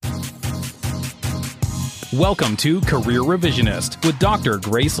Welcome to Career Revisionist with Dr.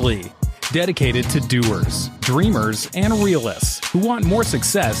 Grace Lee, dedicated to doers, dreamers, and realists who want more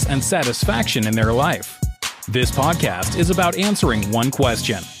success and satisfaction in their life. This podcast is about answering one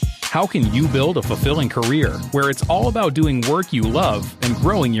question. How can you build a fulfilling career where it's all about doing work you love and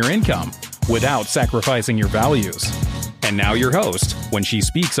growing your income without sacrificing your values? And now your host. When she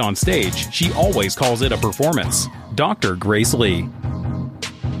speaks on stage, she always calls it a performance. Dr. Grace Lee.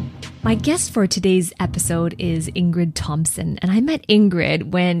 My guest for today's episode is Ingrid Thompson, and I met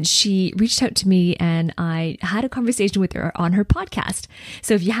Ingrid when she reached out to me and I had a conversation with her on her podcast.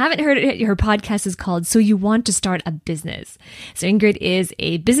 So if you haven't heard it, her podcast is called So You Want to Start a Business. So Ingrid is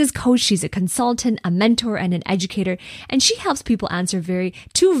a business coach, she's a consultant, a mentor, and an educator, and she helps people answer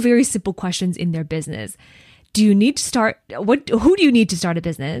two very simple questions in their business. Who do you need to start a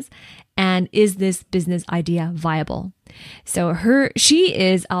business? And is this business idea viable? So she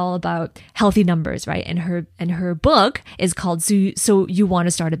is all about healthy numbers, right? And her book is called So You Want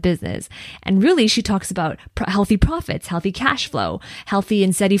to Start a Business. And really she talks about healthy profits, healthy cash flow, healthy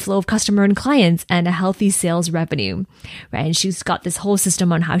and steady flow of customer and clients, and a healthy sales revenue, right? And she's got this whole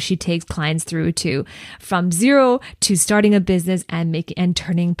system on how she takes clients through from zero to starting a business and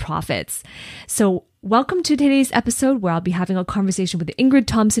turning profits. So welcome to today's episode where I'll be having a conversation with Ingrid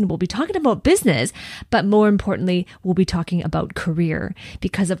Thompson. We'll be talking about business, but more importantly, we'll be talking about career.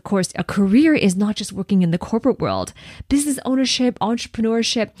 Because of course, a career is not just working in the corporate world. Business ownership,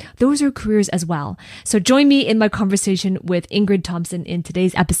 entrepreneurship, those are careers as well. So join me in my conversation with Ingrid Thompson in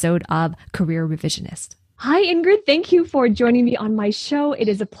today's episode of Career Revisionist. Hi, Ingrid. Thank you for joining me on my show. It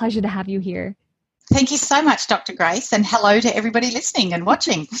is a pleasure to have you here. Thank you so much, Dr. Grace, and hello to everybody listening and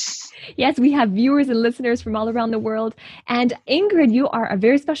watching. Yes, we have viewers and listeners from all around the world. And Ingrid, you are a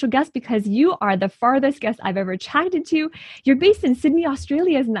very special guest because you are the farthest guest I've ever chatted to. You're based in Sydney,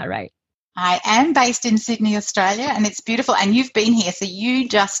 Australia, isn't that right? I am based in Sydney, Australia, and it's beautiful. And you've been here, so you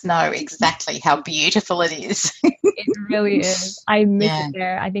just know exactly how beautiful it is. It really is. I miss it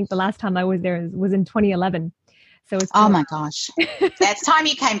there. I think the last time I was there was in 2011. So it's my gosh. It's time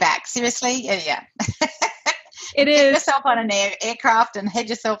you came back. Seriously? Yeah. It is. Get yourself on an aircraft and head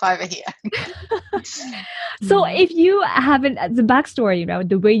yourself over here. So if you haven't, the backstory,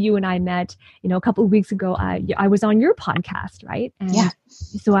 the way you and I met, a couple of weeks ago, I was on your podcast, right? And yeah.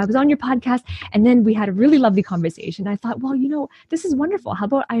 So I was on your podcast and then we had a really lovely conversation. I thought, well, this is wonderful. How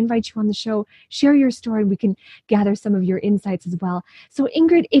about I invite you on the show, share your story, and we can gather some of your insights as well. So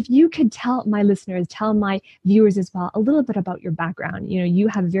Ingrid, if you could tell my listeners, tell my viewers as well, a little bit about your background. You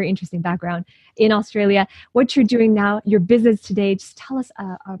have a very interesting background in Australia, what you're doing now, your business today. Just tell us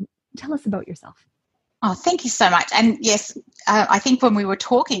about yourself. Oh, thank you so much. And yes, I think when we were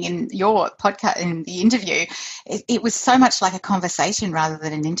talking in your podcast, in the interview, it was so much like a conversation rather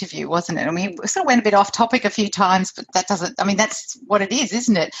than an interview, wasn't it? I mean, we sort of went a bit off topic a few times, but that's what it is,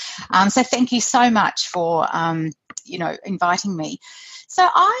 isn't it? So thank you so much for, inviting me. So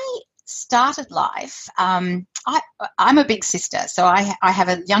I started life, I'm a big sister, so I have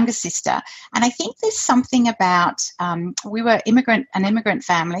a younger sister, and I think there's something about, we were an immigrant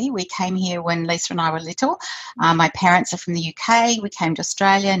family. We came here when Lisa and I were little. My parents are from the UK. We came to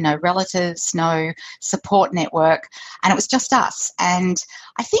Australia, no relatives, no support network, and it was just us. And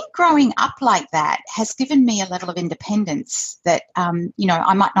I think growing up like that has given me a level of independence that,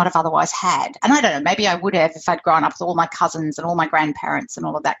 I might not have otherwise had. And I don't know, maybe I would have if I'd grown up with all my cousins and all my grandparents and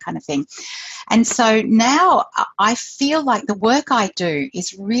all of that kind of thing. And so now I feel like the work I do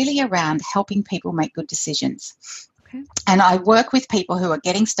is really around helping people make good decisions. Okay. And I work with people who are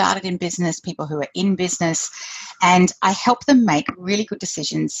getting started in business, people who are in business, and I help them make really good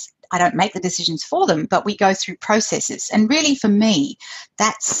decisions. I don't make the decisions for them, but we go through processes. And really for me,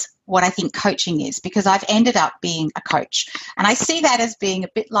 that's what I think coaching is, because I've ended up being a coach. And I see that as being a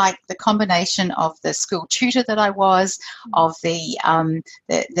bit like the combination of the school tutor that I was, of the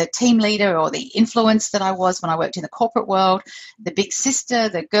team leader or the influence that I was when I worked in the corporate world, the big sister,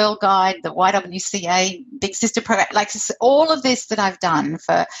 the girl guide, the YWCA big sister program, like all of this that I've done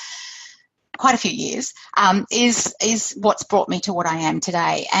for quite a few years, is what's brought me to what I am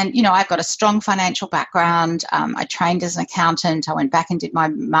today. And, I've got a strong financial background. I trained as an accountant. I went back and did my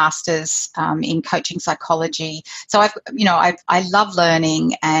master's in coaching psychology. So I love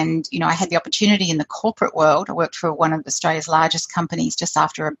learning, and, I had the opportunity in the corporate world. I worked for one of Australia's largest companies just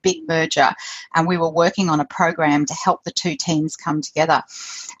after a big merger, and we were working on a program to help the two teams come together.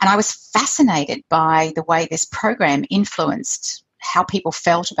 And I was fascinated by the way this program influenced how people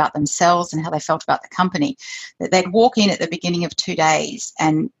felt about themselves and how they felt about the company. That they'd walk in at the beginning of 2 days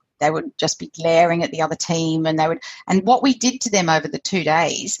and they would just be glaring at the other team, and what we did to them over the 2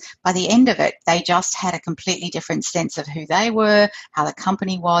 days, by the end of it, they just had a completely different sense of who they were, how the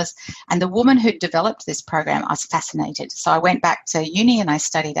company was. And the woman who developed this program, I was fascinated. So I went back to uni and I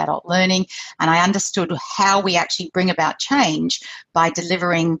studied adult learning, and I understood how we actually bring about change by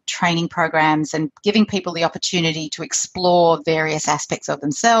delivering training programs and giving people the opportunity to explore various aspects of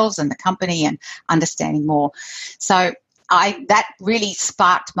themselves and the company and understanding more. So that really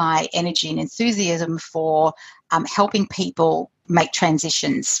sparked my energy and enthusiasm for helping people make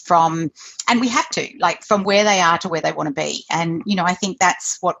transitions from where they are to where they want to be. And, I think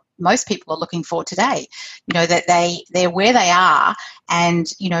that's what most people are looking for today, that they're where they are,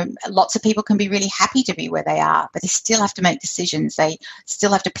 and, lots of people can be really happy to be where they are, but they still have to make decisions. They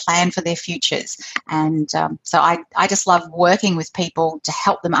still have to plan for their futures. And so I just love working with people to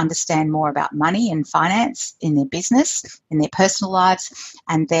help them understand more about money and finance in their business, in their personal lives,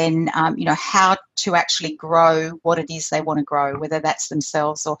 and then, how to actually grow what it is they want to grow, whether that's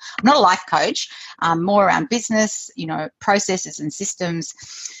themselves or I'm not a life coach, more around business, processes and systems.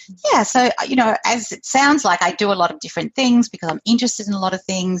 Yeah, so, as it sounds like, I do a lot of different things because I'm interested in a lot of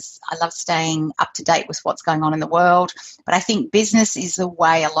things. I love staying up to date with what's going on in the world. But I think business is the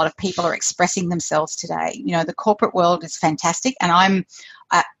way a lot of people are expressing themselves today. The corporate world is fantastic, and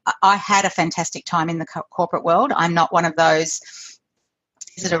I had a fantastic time in the corporate world. I'm not one of those,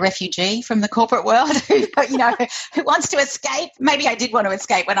 is it a refugee from the corporate world who wants to escape? Maybe I did want to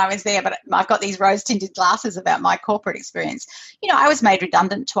escape when I was there, but I've got these rose-tinted glasses about my corporate experience. I was made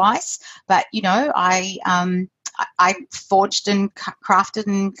redundant twice, but, I forged and crafted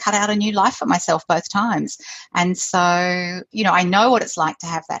and cut out a new life for myself both times. And so, I know what it's like to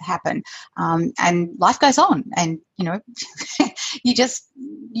have that happen. And life goes on, and, you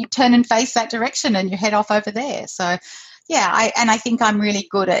turn and face that direction and you head off over there. So, yeah, I think I'm really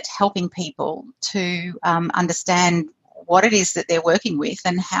good at helping people to understand what it is that they're working with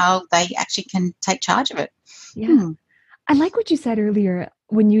and how they actually can take charge of it. Yeah. I like what you said earlier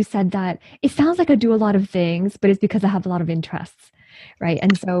when you said that it sounds like I do a lot of things, but it's because I have a lot of interests, right?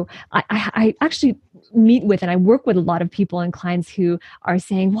 And so I actually meet with and I work with a lot of people and clients who are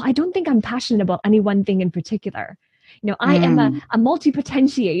saying, well, I don't think I'm passionate about any one thing in particular. I am a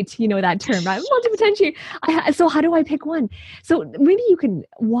multi-potentiate, that term, right? Multi-potentiate. So how do I pick one? So maybe you can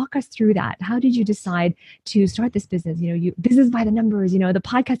walk us through that. How did you decide to start this business? Business by the numbers, the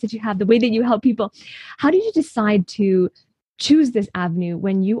podcast that you have, the way that you help people. How did you decide to choose this avenue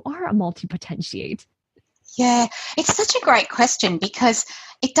when you are a multi-potentiate? Yeah, it's such a great question because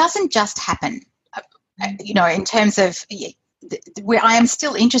it doesn't just happen, in terms of where I am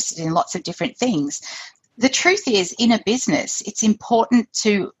still interested in lots of different things. The truth is, in a business, it's important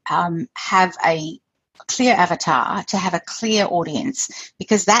to have a clear avatar, to have a clear audience,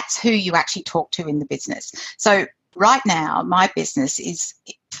 because that's who you actually talk to in the business. So right now, my business is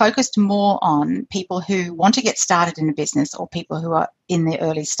focused more on people who want to get started in a business or people who are in the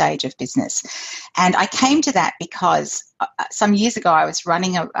early stage of business. And I came to that because some years ago I was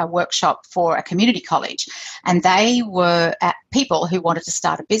running a workshop for a community college, and they were people who wanted to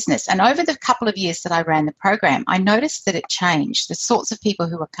start a business. And over the couple of years that I ran the program, I noticed that it changed. The sorts of people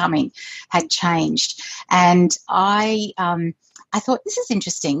who were coming had changed. And I thought, this is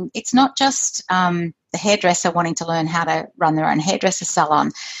interesting. It's not just the hairdresser wanting to learn how to run their own hairdresser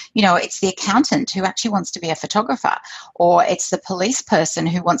salon. It's the accountant who actually wants to be a photographer, or it's the police person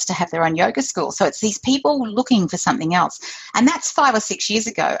who wants to have their own yoga school. So it's these people looking for something else. And that's 5 or 6 years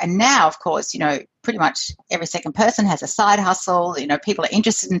ago. And now, of course, pretty much every second person has a side hustle. People are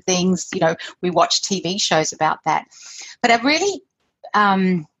interested in things. We watch TV shows about that. But a really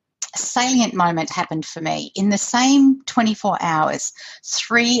salient moment happened for me. In the same 24 hours,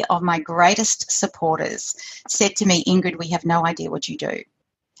 3 of my greatest supporters said to me, Ingrid, we have no idea what you do.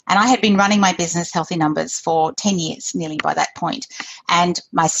 And I had been running my business, Healthy Numbers, for 10 years nearly by that point. And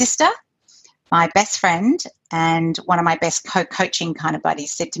my sister, my best friend, and one of my best co-coaching kind of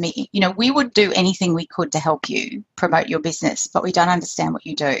buddies said to me, we would do anything we could to help you promote your business, but we don't understand what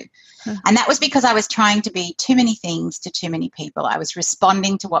you do. And that was because I was trying to be too many things to too many people. I was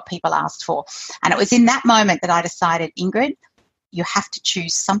responding to what people asked for. And it was in that moment that I decided, Ingrid, you have to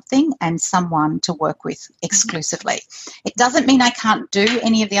choose something and someone to work with exclusively. It doesn't mean I can't do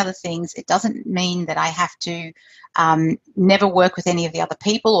any of the other things. It doesn't mean that I have to never work with any of the other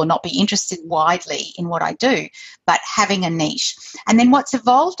people or not be interested widely in what I do, but having a niche. And then what's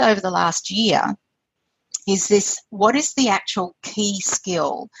evolved over the last year is this: what is the actual key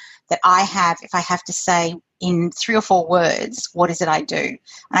skill that I have? If I have to say in 3 or 4 words, what is it I do? And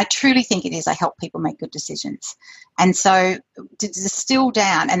I truly think it is I help people make good decisions. And so to distill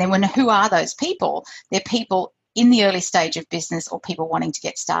down, and then who are those people? They're people in the early stage of business or people wanting to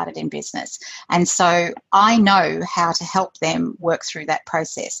get started in business. And so I know how to help them work through that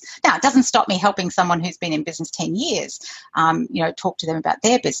process. Now, it doesn't stop me helping someone who's been in business 10 years, talk to them about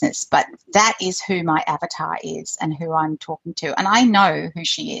their business, but that is who my avatar is and who I'm talking to. And I know who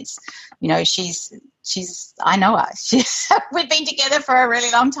she is. I know her. We've been together for a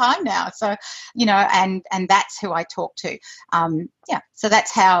really long time now. So, and that's who I talk to. So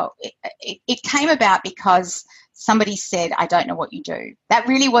that's how it came about, because somebody said, I don't know what you do. That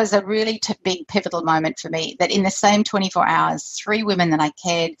really was a really big pivotal moment for me, that in the same 24 hours, 3 women that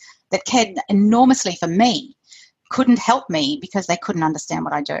cared enormously for me couldn't help me because they couldn't understand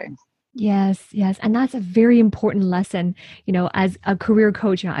what I do. Yes. And that's a very important lesson, as a career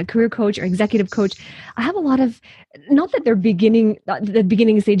coach, or executive coach. I have a lot of, not that they're the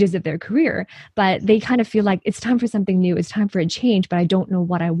beginning stages of their career, but they kind of feel like it's time for something new. It's time for a change, but I don't know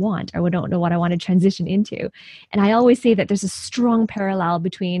what I want, or I don't know what I want to transition into. And I always say that there's a strong parallel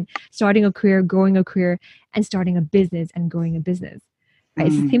between starting a career, growing a career, and starting a business and growing a business. Right?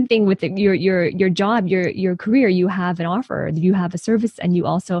 It's the same thing with your job, your career. You have an offer, you have a service, and you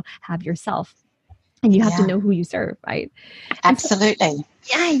also have yourself, and you have to know who you serve, right? Absolutely.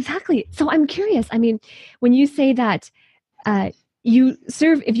 Yeah, exactly. So I'm curious. I mean, when you say that if you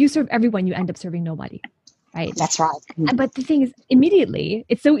serve everyone, you end up serving nobody, right? That's right. But the thing is, immediately,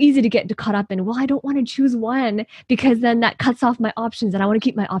 it's so easy to get caught up in, I don't want to choose one, because then that cuts off my options, and I want to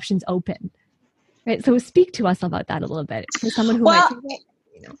keep my options open. Right. So speak to us about that a little bit for someone who might say,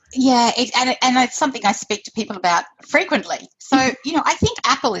 Yeah, and it's something I speak to people about frequently. So, I think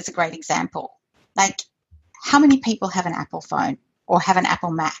Apple is a great example. Like, how many people have an Apple phone or have an Apple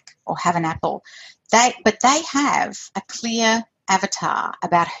Mac or have an Apple? But they have a clear avatar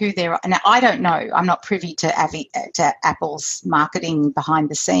about who they're. Now, I don't know. I'm not privy to Apple's marketing behind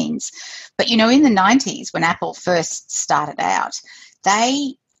the scenes. But, in the 90s, when Apple first started out,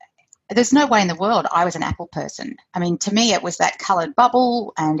 there's no way in the world I was an Apple person. I mean, to me, it was that coloured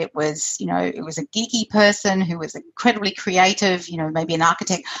bubble, and it was, it was a geeky person who was incredibly creative, maybe an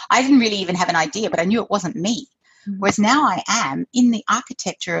architect. I didn't really even have an idea, but I knew it wasn't me. Mm-hmm. Whereas now I am in the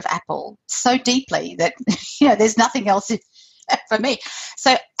architecture of Apple so deeply that, there's nothing else for me.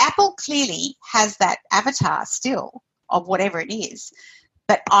 So Apple clearly has that avatar still of whatever it is.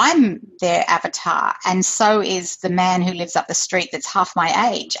 But I'm their avatar, and so is the man who lives up the street that's half my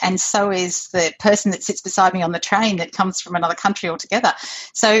age, and so is the person that sits beside me on the train that comes from another country altogether.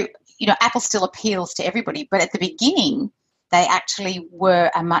 So, Apple still appeals to everybody, but at the beginning, they actually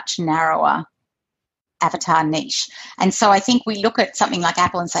were a much narrower avatar niche. And so I think we look at something like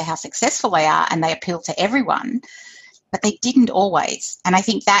Apple and say how successful they are, and they appeal to everyone. But they didn't always. And I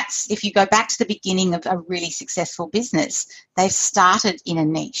think that's, if you go back to the beginning of a really successful business, they've started in a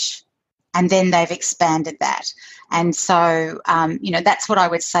niche and then they've expanded that. And so, that's what I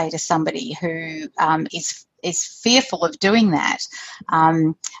would say to somebody who is fearful of doing that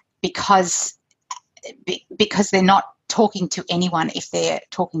because they're not talking to anyone if they're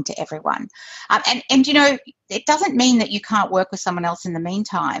talking to everyone. And it doesn't mean that you can't work with someone else in the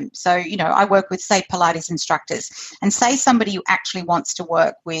meantime. So, I work with, say, Pilates instructors, and say somebody who actually wants to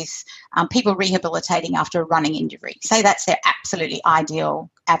work with people rehabilitating after a running injury. Say that's their absolutely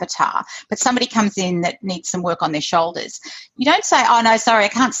ideal avatar, but somebody comes in that needs some work on their shoulders. You don't say, oh, no, sorry, I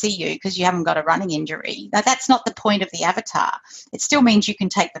can't see you because you haven't got a running injury. Now, that's not the point of the avatar. It still means you can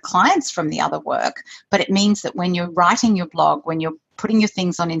take the clients from the other work, but it means that when you're writing your blog, when you're putting your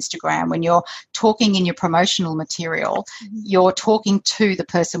things on Instagram, when you're talking in your promotional material, you're talking to the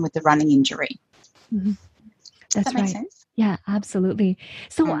person with the running injury. Mm-hmm. That's Does that make sense? Yeah, absolutely.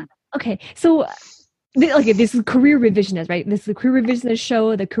 So, okay. So, this is Career Revisionist, right? This is the Career Revisionist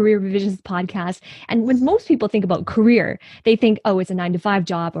show, the Career Revisionist podcast. And when most people think about career, they think, oh, it's a 9-to-5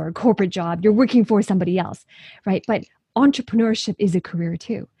 job or a corporate job. You're working for somebody else, right? But entrepreneurship is a career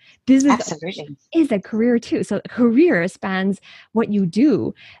too. Business Absolutely. is a career too. So a career spans what you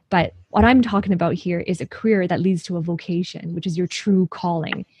do, but what I'm talking about here is a career that leads to a vocation, which is your true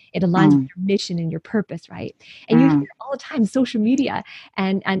calling. It aligns with your mission and your purpose, right? And you hear all the time, social media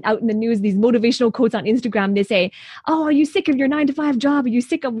and out in the news, these motivational quotes on Instagram, they say, oh, are you sick of your 9-to-5 job? Are you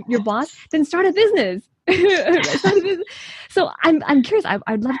sick of your boss? Then start a business. So I'm curious.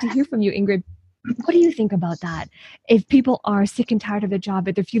 I'd love to hear from you, Ingrid. What do you think about that? If people are sick and tired of the job,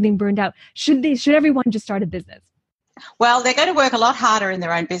 if they're feeling burned out, should everyone just start a business? Well, they're going to work a lot harder in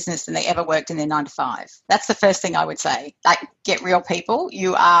their own business than they ever worked in their 9 to 5. That's the first thing I would say. Like, get real, people.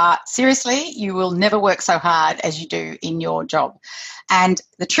 You will never work so hard as you do in your job. And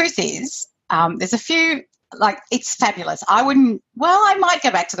the truth is, there's a few, like, it's fabulous. I might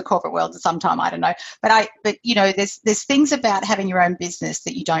go back to the corporate world sometime, I don't know. But there's things about having your own business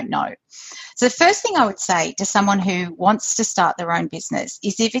that you don't know. So the first thing I would say to someone who wants to start their own business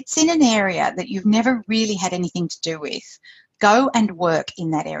is, if it's in an area that you've never really had anything to do with, go and work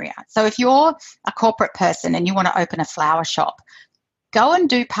in that area. So if you're a corporate person and you want to open a flower shop, go and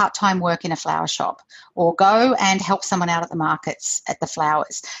do part-time work in a flower shop, or go and help someone out at the markets at the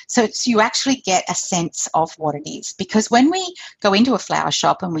flowers. So you actually get a sense of what it is. Because when we go into a flower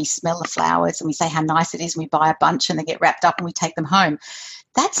shop and we smell the flowers and we say how nice it is, and we buy a bunch and they get wrapped up and we take them home,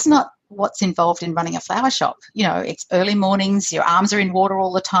 that's not what's involved in running a flower shop. It's early mornings, your arms are in water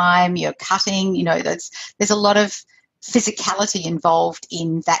all the time, you're cutting, there's a lot of physicality involved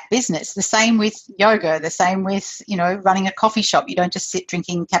in that business. The same with yoga, the same with, running a coffee shop. You don't just sit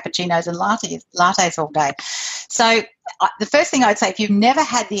drinking cappuccinos and lattes all day. So the first thing I'd say, if you've never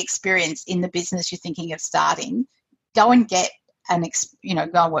had the experience in the business you're thinking of starting, go and go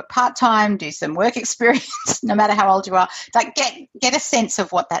and work part-time, do some work experience, no matter how old you are. Like, get a sense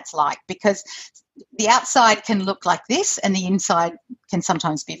of what that's like, because the outside can look like this and the inside can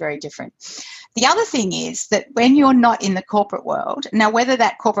sometimes be very different. The other thing is that when you're not in the corporate world, now whether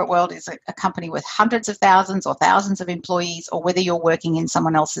that corporate world is a company with hundreds of thousands or thousands of employees, or whether you're working in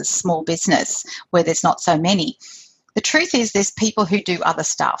someone else's small business where there's not so many, the truth is there's people who do other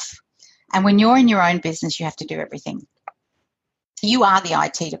stuff. And when you're in your own business, you have to do everything. You are the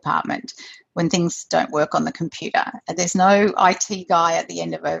IT department when things don't work on the computer. There's no IT guy at the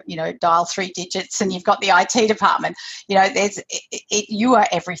end of dial 3 digits and you've got the IT department. You are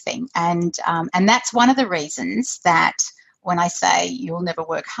everything. And that's one of the reasons that when I say you'll never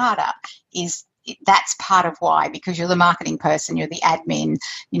work harder is that's part of why, because you're the marketing person, you're the admin,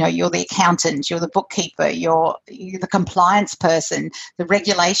 you're the accountant, you're the bookkeeper, you're the compliance person, the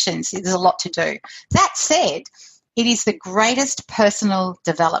regulations. There's a lot to do. That said, it is the greatest personal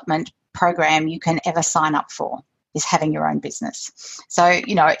development program you can ever sign up for, is having your own business. So,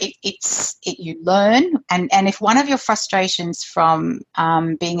 you learn. And if one of your frustrations from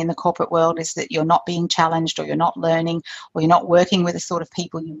being in the corporate world is that you're not being challenged, or you're not learning, or you're not working with the sort of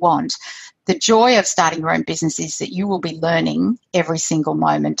people you want, the joy of starting your own business is that you will be learning every single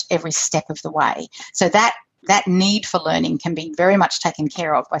moment, every step of the way. So that need for learning can be very much taken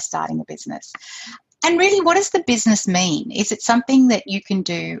care of by starting a business. And really, what does the business mean? Is it something that you can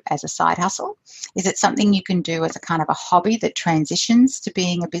do as a side hustle? Is it something you can do as a kind of a hobby that transitions to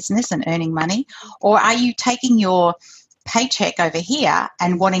being a business and earning money? Or are you taking your paycheck over here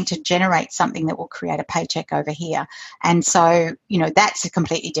and wanting to generate something that will create a paycheck over here? And so, that's a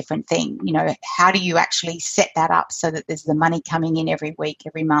completely different thing. How do you actually set that up so that there's the money coming in every week,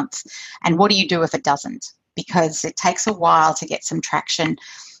 every month? And what do you do if it doesn't? Because it takes a while to get some traction.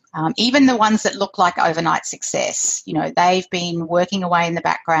 Even the ones that look like overnight success, they've been working away in the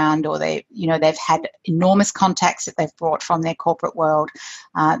background, or they've had enormous contacts that they've brought from their corporate world.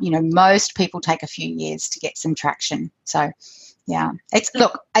 Most people take a few years to get some traction. So, yeah, it's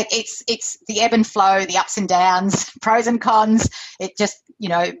the ebb and flow, the ups and downs, pros and cons. It just,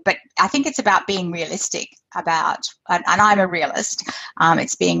 but I think it's about being realistic about, and I'm a realist.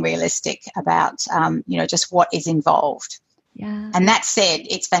 It's being realistic about, just what is involved. Yeah. And that said,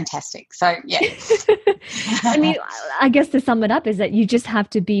 it's fantastic. So, yeah. I mean, I guess to sum it up is that you just have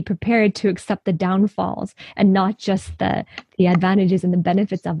to be prepared to accept the downfalls and not just the advantages and the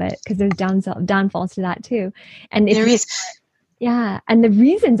benefits of it, because there's downfalls to that too. And there is. Yeah. And the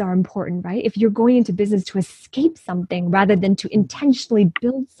reasons are important, right? If you're going into business to escape something rather than to intentionally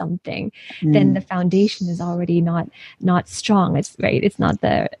build something, then the foundation is already not strong. It's not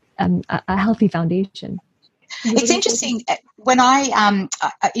a healthy foundation. It's interesting. When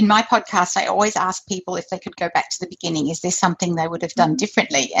in my podcast, I always ask people if they could go back to the beginning. Is there something they would have done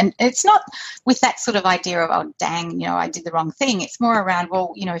differently? And it's not with that sort of idea of, oh, dang, I did the wrong thing. It's more around,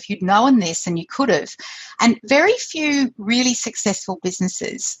 well, if you'd known this and you could have. And very few really successful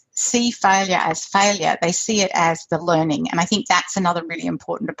businesses see failure as failure. They see it as the learning. And I think that's another really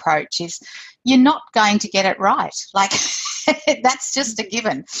important approach, is you're not going to get it right. Like, that's just a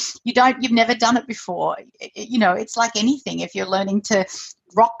given. You've never done it before. It's like anything. If you're learning to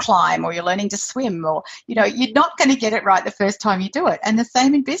rock climb, or you're learning to swim, or, you're not going to get it right the first time you do it. And the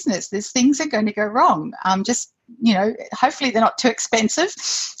same in business. There's things are going to go wrong. Hopefully they're not too expensive,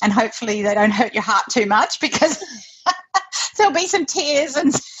 and hopefully they don't hurt your heart too much, because there'll be some tears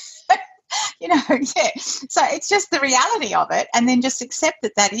and Yeah. So it's just the reality of it, and then just accept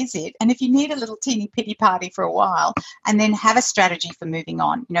that that is it. And if you need a little teeny pity party for a while, and then have a strategy for moving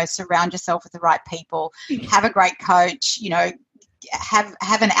on, surround yourself with the right people, have a great coach,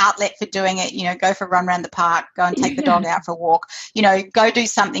 have an outlet for doing it, go for a run around the park, go and take the dog out for a walk, go do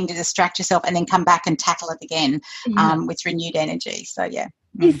something to distract yourself, and then come back and tackle it again with renewed energy. So, yeah.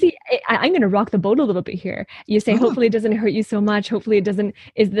 You see, I'm going to rock the boat a little bit here. You say, hopefully it doesn't hurt you so much. Hopefully it doesn't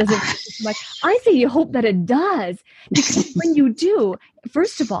hurt you so much. I say you hope that it does. Because when you do,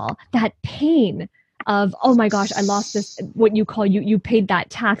 first of all, that pain of, oh my gosh, I lost this, what you call, you paid that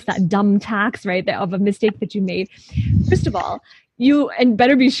tax, that dumb tax, right, of a mistake that you made. First of all, and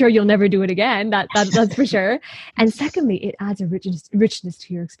better be sure you'll never do it again. That's for sure. And secondly, it adds a richness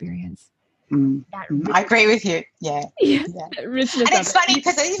to your experience. I agree with you. Yeah. Richness. And it's funny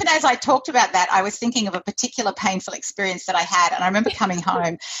because even as I talked about that, I was thinking of a particular painful experience that I had, and I remember coming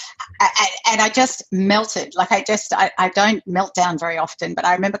home and I just melted. Like I don't melt down very often, but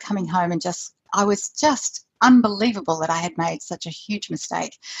I remember coming home and I was just unbelievable that I had made such a huge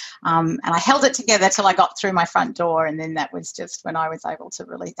mistake. And I held it together till I got through my front door, and then that was just when I was able to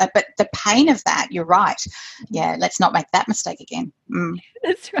release that. But the pain of that, you're right. Yeah, let's not make that mistake again.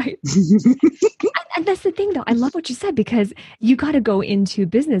 That's right. And that's the thing, though. I love what you said, because you got to go into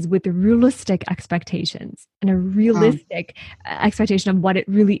business with realistic expectations and a realistic expectation of what it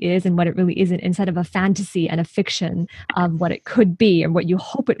really is and what it really isn't, instead of a fantasy and a fiction of what it could be or what you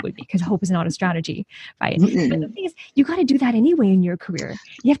hope it would be, because hope is not a strategy, right? But the thing is, you got to do that anyway in your career.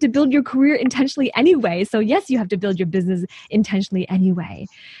 You have to build your career intentionally anyway. So yes, you have to build your business intentionally anyway,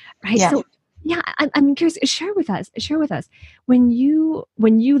 right? Yeah. So yeah, I'm curious. Share with us. When you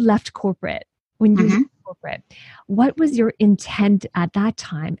left corporate, what was your intent at that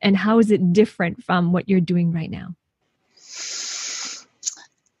time, and how is it different from what you're doing right now?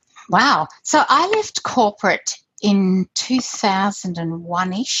 Wow. So I left corporate in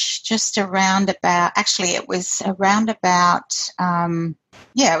 2001-ish, just around about, it was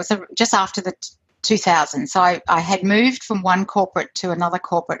just after the 2000. So I had moved from one corporate to another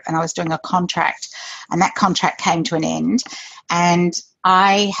corporate, and I was doing a contract, and that contract came to an end, and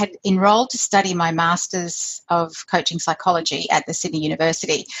I had enrolled to study my Masters of Coaching Psychology at the Sydney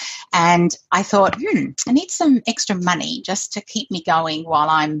University, and I thought, I need some extra money just to keep me going while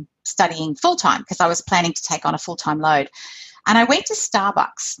I'm studying full-time, because I was planning to take on a full-time load. And I went to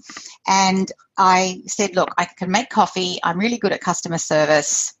Starbucks and I said, look, I can make coffee. I'm really good at customer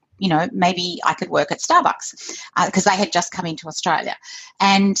service. Maybe I could work at Starbucks, because they had just come into Australia.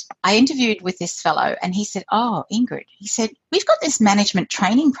 And I interviewed with this fellow, and he said, oh, Ingrid, he said, we've got this management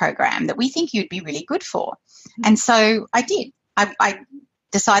training program that we think you'd be really good for. And so I did. I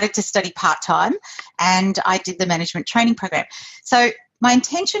decided to study part-time, and I did the management training program. So my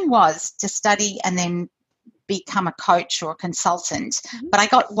intention was to study and then become a coach or a consultant, but I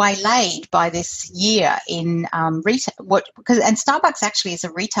got waylaid by this year in retail. And Starbucks actually is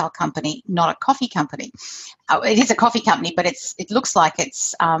a retail company, not a coffee company. It is a coffee company, but it looks like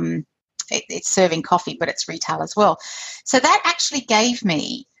it's serving coffee, but it's retail as well. So that actually gave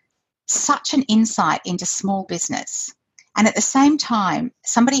me such an insight into small business. And at the same time,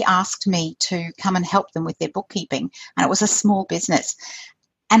 somebody asked me to come and help them with their bookkeeping, and it was a small business.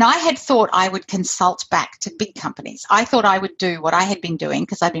 And I had thought I would consult back to big companies. I thought I would do what I had been doing,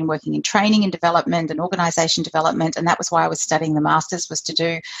 because I'd been working in training and development and organisation development, and that was why I was studying the Masters, was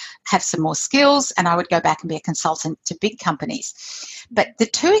to have some more skills, and I would go back and be a consultant to big companies. But the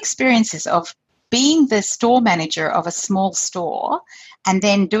two experiences of being the store manager of a small store and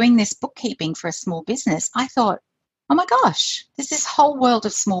then doing this bookkeeping for a small business, I thought, oh my gosh, there's this whole world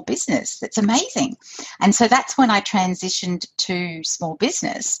of small business that's amazing. And so that's when I transitioned to small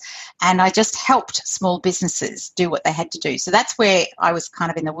business, and I just helped small businesses do what they had to do. So that's where I was kind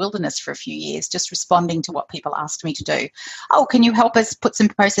of in the wilderness for a few years, just responding to what people asked me to do. Oh, can you help us put some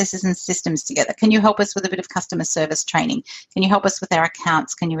processes and systems together? Can you help us with a bit of customer service training? Can you help us with our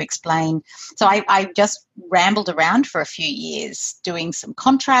accounts? Can you explain? So I just rambled around for a few years, doing some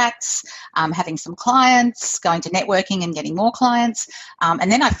contracts, having some clients, going to networking and getting more clients.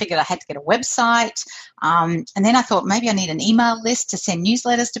 And then I figured I had to get a website. And then I thought maybe I need an email list to send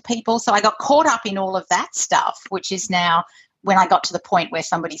newsletters to people. So I got caught up in all of that stuff, which is now when I got to the point where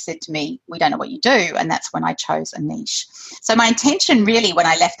somebody said to me, we don't know what you do. And that's when I chose a niche. So my intention really when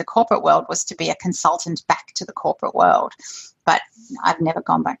I left the corporate world was to be a consultant back to the corporate world. But I've never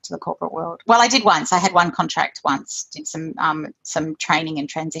gone back to the corporate world. Well, I did once. I had one contract once, did some training and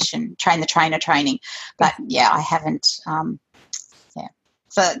transition, train the trainer training. But, yeah, I haven't.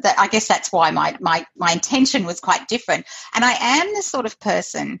 So I guess that's why my intention was quite different. And I am the sort of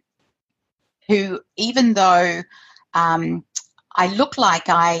person who, even though I look like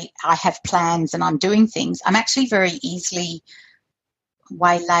I have plans and I'm doing things, I'm actually very easily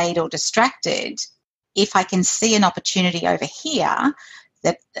waylaid or distracted if I can see an opportunity over here.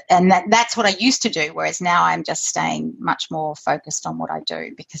 That's what I used to do, whereas now I'm just staying much more focused on what I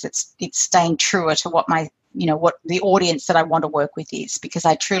do, because it's staying truer to what what the audience that I want to work with is, because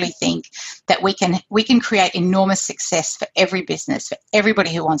I truly think that we can create enormous success for every business, for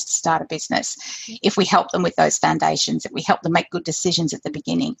everybody who wants to start a business, if we help them with those foundations, if we help them make good decisions at the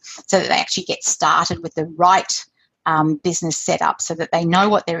beginning, so that they actually get started with the right business setup, so that they know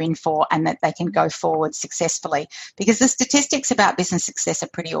what they're in for and that they can go forward successfully. Because the statistics about business success are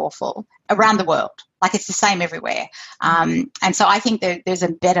pretty awful around the world. Like, it's the same everywhere. And so I think there's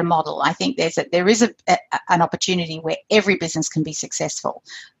a better model. I think there is an opportunity where every business can be successful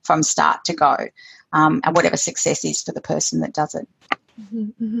from start to go, and whatever success is for the person that does it.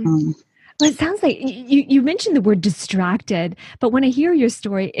 Mm-hmm, mm-hmm. Well, it sounds like you mentioned the word distracted, but when I hear your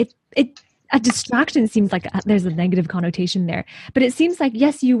story, a distraction seems like there's a negative connotation there. But it seems like,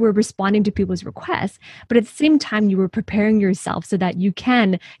 yes, you were responding to people's requests, but at the same time, you were preparing yourself so that you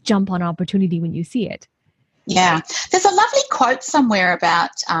can jump on opportunity when you see it. Yeah. There's a lovely quote somewhere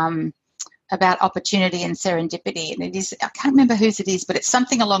about opportunity and serendipity. And it is, I can't remember whose it is, but it's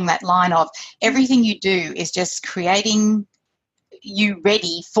something along that line of everything you do is just creating you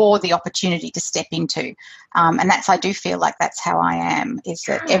ready for the opportunity to step into. And I do feel like that's how I am, is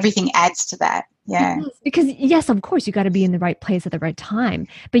that everything adds to that. Yeah. Because yes, of course, you got to be in the right place at the right time,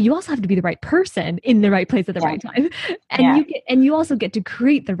 but you also have to be the right person in the right place at the right time. And you also get to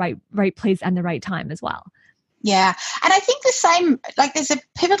create the right place and the right time as well. Yeah. And I think the same, like, there's a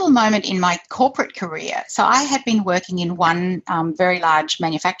pivotal moment in my corporate career. So I had been working in one very large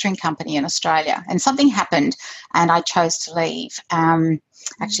manufacturing company in Australia, and something happened and I chose to leave.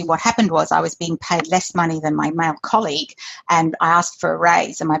 Actually, what happened was I was being paid less money than my male colleague, and I asked for a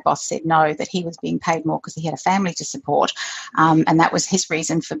raise, and my boss said no, that he was being paid more because he had a family to support, and that was his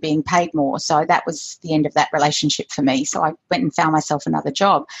reason for being paid more. So that was the end of that relationship for me. So I went and found myself another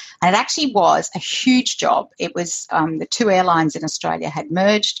job, and it actually was a huge job. It was the two airlines in Australia had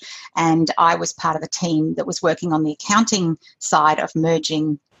merged, and I was part of the team that was working on the accounting side of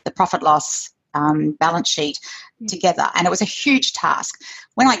merging the profit loss balance sheet together, and it was a huge task.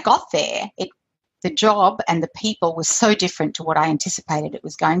 When I got there, the job and the people was so different to what I anticipated it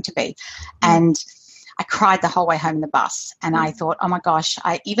was going to be, and I cried the whole way home in the bus. And I thought, oh my gosh,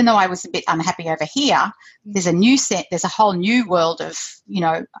 even though I was a bit unhappy over here, there's a whole new world of,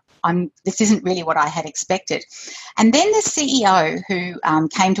 this isn't really what I had expected. And then the CEO who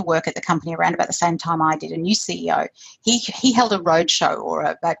came to work at the company around about the same time I did, a new CEO, he held a roadshow or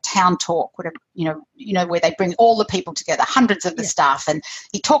a town talk, whatever, where they bring all the people together, hundreds of the staff, and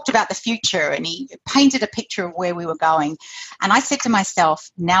he talked about the future and he painted a picture of where we were going. And I said to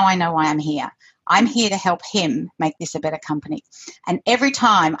myself, now I know why I'm here. I'm here to help him make this a better company. And every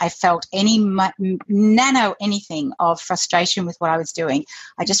time I felt any anything of frustration with what I was doing,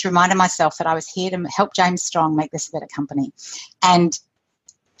 I just reminded myself that I was here to help James Strong make this a better company. And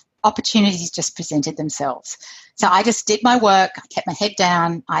opportunities just presented themselves. So I just did my work. I kept my head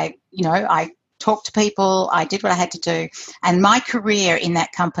down. I talked to people. I did what I had to do. And my career in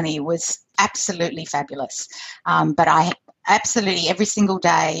that company was absolutely fabulous. But absolutely every single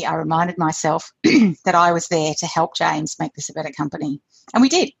day I reminded myself that I was there to help James make this a better company. And we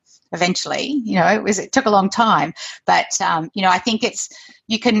did eventually. It took a long time, but I think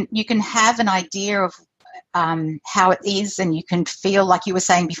you can have an idea of how it is, and you can feel, like you were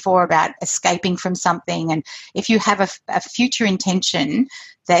saying before, about escaping from something. And if you have a future intention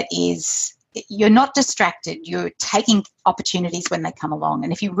that is, you're not distracted, you're taking opportunities when they come along.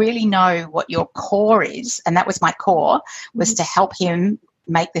 And if you really know what your core is, and that was my core, was to help him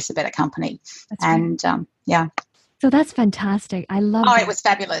make this a better company. That's and So that's fantastic. I love that. It was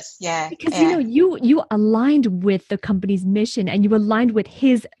fabulous. Yeah. Because, you aligned with the company's mission and you aligned with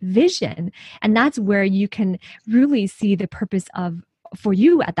his vision. And that's where you can really see the purpose for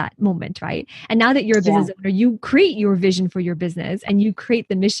you at that moment, right? And now that you're a business owner, you create your vision for your business and you create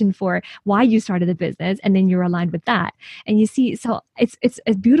the mission for why you started the business, and then you're aligned with that. And you see, so it's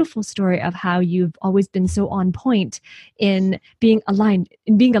a beautiful story of how you've always been so on point in being aligned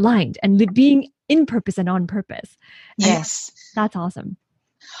and being in purpose and on purpose. Yes. That's awesome.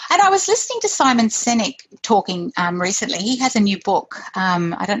 And I was listening to Simon Sinek talking recently. He has a new book.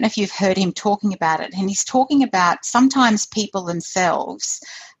 I don't know if you've heard him talking about it. And he's talking about sometimes people themselves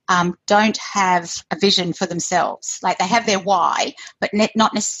don't have a vision for themselves. Like, they have their why, but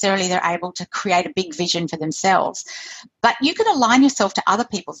not necessarily they're able to create a big vision for themselves. But you can align yourself to other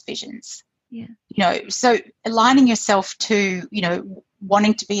people's visions. Yeah. So aligning yourself to,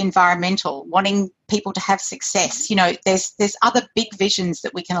 wanting to be environmental, wanting people to have success, there's other big visions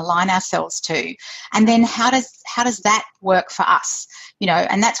that we can align ourselves to. And then how does that work for us?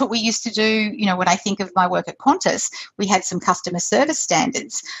 And that's what we used to do. When I think of my work at Qantas, we had some customer service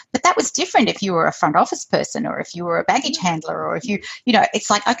standards, but that was different if you were a front office person or if you were a baggage handler or if it's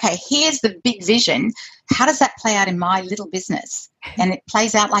like, okay, here's the big vision. How does that play out in my little business? And it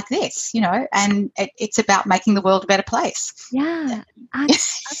plays out like this, and it's about making the world a better place. Yeah. It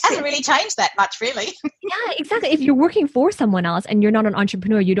hasn't really changed that much, really. Yeah, exactly. If you're working for someone else and you're not an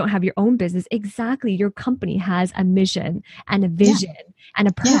entrepreneur, you don't have your own business, exactly. Your company has a mission and a vision and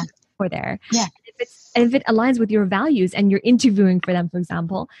a purpose for there. Yeah. And if it aligns with your values and you're interviewing for them, for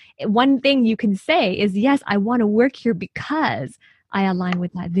example, one thing you can say is, yes, I want to work here because I align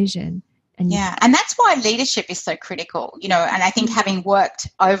with that vision. And that's why leadership is so critical, and I think having worked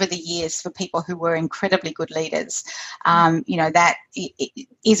over the years for people who were incredibly good leaders, that it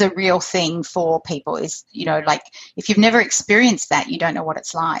is a real thing for people is, like if you've never experienced that, you don't know what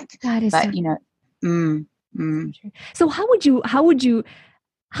it's like. That is but, So how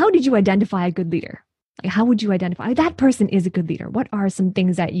did you identify a good leader? Like, how would you identify that person is a good leader? What are some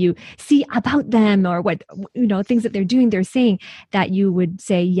things that you see about them or what, things that they're doing, they're saying that you would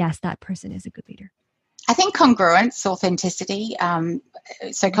say, yes, that person is a good leader? I think congruence, authenticity.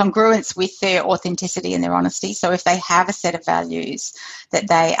 So congruence with their authenticity and their honesty. So if they have a set of values, that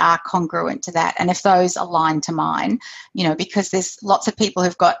they are congruent to that. And if those align to mine, because there's lots of people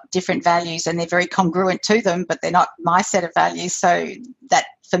who've got different values and they're very congruent to them, but they're not my set of values. So that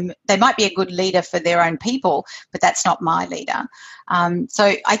they might be a good leader for their own people, but that's not my leader.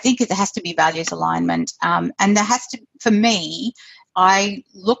 So I think it has to be values alignment. And there has to, for me, I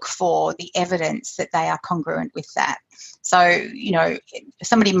look for the evidence that they are congruent with that. So,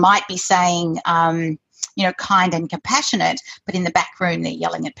 somebody might be saying, kind and compassionate, but in the back room they're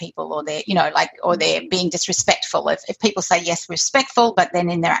yelling at people or they're, or they're being disrespectful. If people say, yes, respectful, but then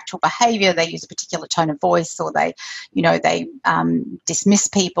in their actual behaviour they use a particular tone of voice or they dismiss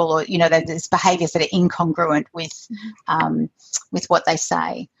people or, there's behaviours that are incongruent with what they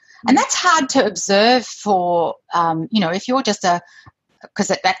say. And that's hard to observe for, if you're just because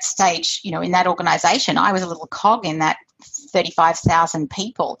at that stage, in that organisation, I was a little cog in that 35,000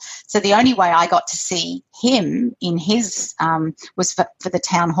 people. So the only way I got to see him in his was for the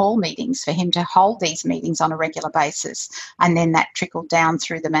town hall meetings, for him to hold these meetings on a regular basis. And then that trickled down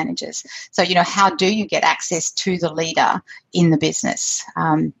through the managers. So, how do you get access to the leader in the business?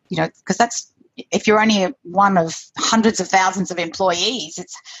 Because that's, if you're only one of hundreds of thousands of employees,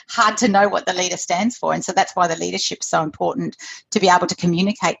 it's hard to know what the leader stands for. And so that's why the leadership is so important, to be able to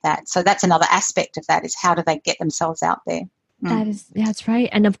communicate that. So that's another aspect of that, is how do they get themselves out there? That's right.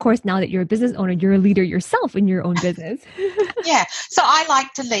 And of course, now that you're a business owner, you're a leader yourself in your own business. Yeah. So I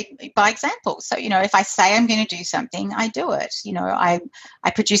like to lead by example. So, if I say I'm going to do something, I do it. I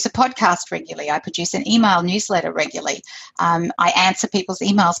produce a podcast regularly. I produce an email newsletter regularly. I answer people's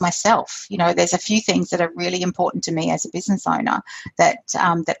emails myself. There's a few things that are really important to me as a business owner that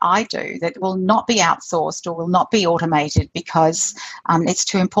I do that will not be outsourced or will not be automated because it's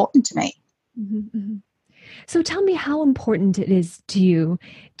too important to me. Mm-hmm, mm-hmm. So tell me how important it is to you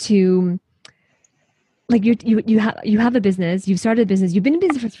to, like, you have a business, you've started a business, you've been in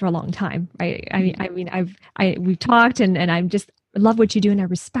business for a long time, right? I mean, we've talked and I'm just love what you do and I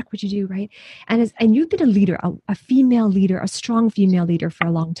respect what you do, right? And you've been a leader, a female leader, a strong female leader for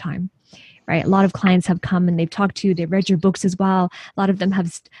a long time. Right? A lot of clients have come and they've talked to you, they've read your books as well. A lot of them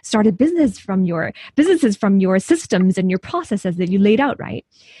have started businesses from your systems and your processes that you laid out, right?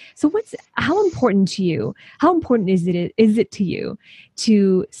 So how important is it to you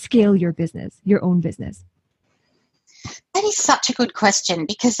to scale your business, your own business? That is such a good question,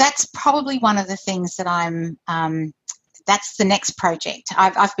 because that's probably one of the things that that's the next project.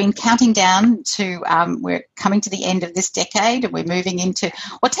 I've been counting down to, we're coming to the end of this decade and we're moving into,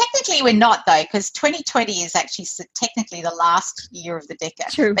 well, technically we're not though, because 2020 is actually technically the last year of the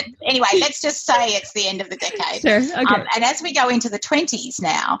decade. True. But anyway, let's just say it's the end of the decade. Sure. Okay. And as we go into the 20s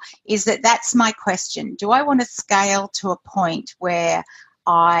now, that's my question. Do I want to scale to a point where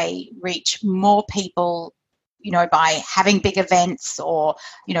I reach more people, by having big events or,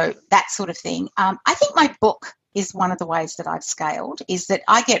 that sort of thing? I think my book is one of the ways that I've scaled, is that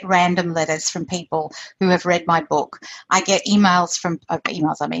I get random letters from people who have read my book. I get emails from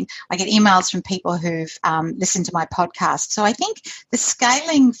people who've listened to my podcast. So I think the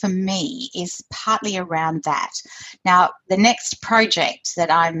scaling for me is partly around that. Now, the next project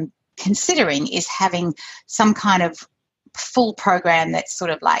that I'm considering is having some kind of full program that's sort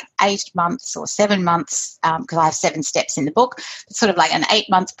of like 8 months or 7 months, because I have 7 steps in the book. It's sort of like an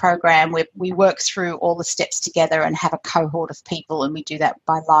 8-month program where we work through all the steps together and have a cohort of people, and we do that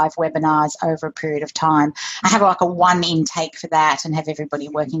by live webinars over a period of time. I have like a 1 intake for that and have everybody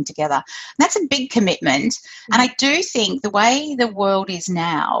working together. And that's a big commitment. And I do think the way the world is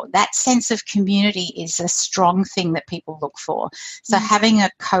now, that sense of community is a strong thing that people look for. So having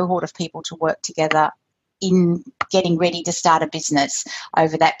a cohort of people to work together in getting ready to start a business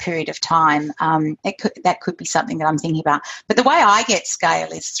over that period of time, that could be something that I'm thinking about. But the way I get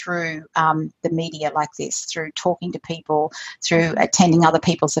scale is through the media like this, through talking to people, through attending other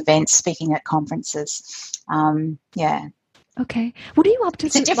people's events, speaking at conferences. Okay. What are you up to?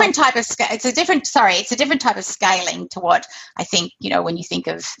 It's a different type of scale. It's a different type of scaling to what I think, when you think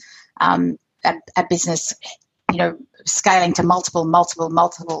of a business, scaling to multiple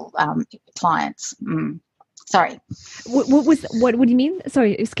clients. Sorry. What do you mean?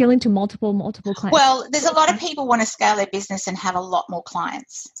 Sorry, scaling to multiple clients. Well, there's a lot of people want to scale their business and have a lot more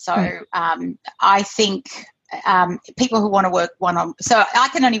clients. So I think people who want to work so I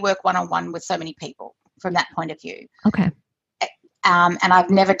can only work one-on-one with so many people from that point of view. Okay. And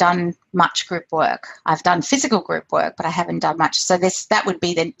I've never done much group work. I've done physical group work, but I haven't done much. So that would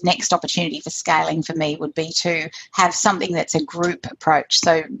be the next opportunity for scaling for me, would be to have something that's a group approach.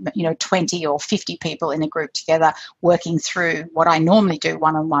 So, 20 or 50 people in a group together working through what I normally do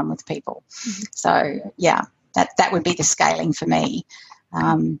one-on-one with people. Mm-hmm. So, yeah, that would be the scaling for me.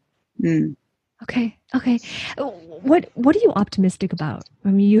 Okay. What are you optimistic about? I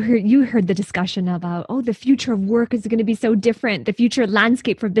mean, you heard the discussion about, the future of work is going to be so different. The future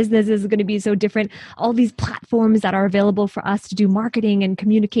landscape for business is going to be so different. All these platforms that are available for us to do marketing and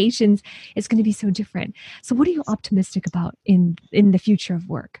communications is going to be so different. So what are you optimistic about in the future of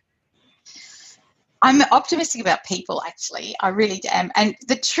work? I'm optimistic about people, actually. I really am. And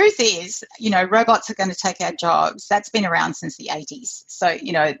the truth is, robots are going to take our jobs. That's been around since the 80s. So,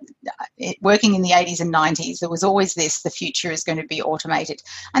 working in the 80s and 90s, there was always this, the future is going to be automated.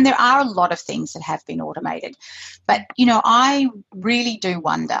 And there are a lot of things that have been automated. But, I really do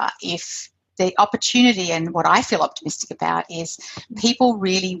wonder if the opportunity, and what I feel optimistic about, is people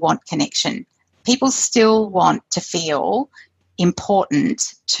really want connection. People still want to feel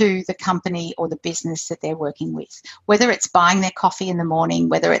important to the company or the business that they're working with, whether it's buying their coffee in the morning,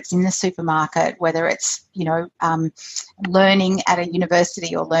 whether it's in the supermarket, whether it's learning at a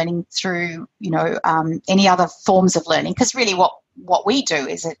university or learning through any other forms of learning, because really what we do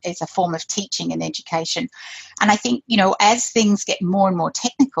is a form of teaching and education. And I think as things get more and more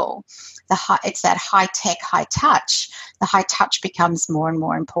technical, it's that high tech, high touch. The high touch becomes more and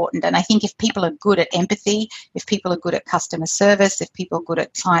more important. And I think if people are good at empathy, if people are good at customer service, if people are good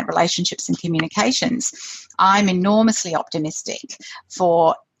at client relationships and communications, I'm enormously optimistic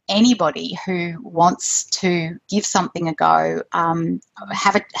for anybody who wants to give something a go,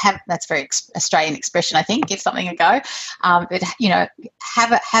 have that's a very Australian expression, I think, give something a go, but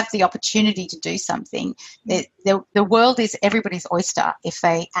have the opportunity to do something. The world is everybody's oyster if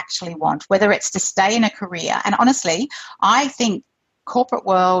they actually want, whether it's to stay in a career. And honestly, I think corporate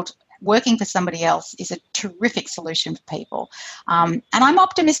world, working for somebody else, is a terrific solution for people. And I'm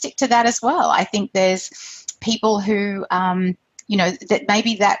optimistic to that as well. I think there's people who that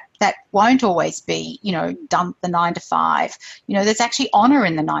maybe that won't always be, dump the 9 to 5. There's actually honour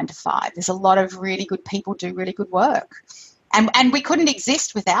in the 9 to 5. There's a lot of really good people do really good work. And we couldn't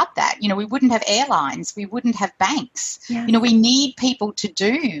exist without that. We wouldn't have airlines. We wouldn't have banks. Yeah. We need people to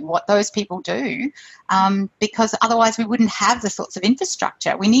do what those people do, because otherwise we wouldn't have the sorts of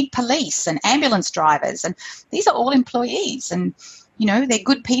infrastructure. We need police and ambulance drivers, and these are all employees, and, they're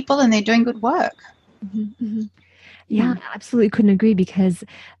good people and they're doing good work. Mm-hmm, mm-hmm. Yeah, absolutely couldn't agree, because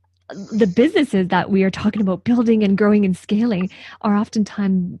the businesses that we are talking about building and growing and scaling are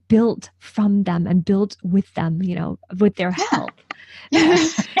oftentimes built from them and built with them, with their help. Yeah.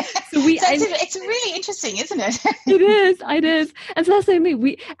 It's really interesting, isn't it? It is. And so that's what I mean.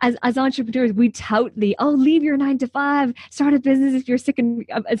 We, as entrepreneurs, we tout leave your 9 to 5, start a business if you're sick and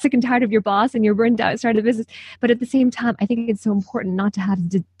tired of your boss and you're burned out, start a business. But at the same time, I think it's so important not to have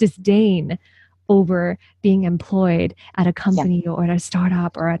disdain over being employed at a company or at a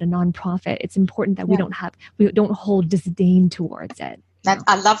startup or at a nonprofit. It's important that we don't hold disdain towards it.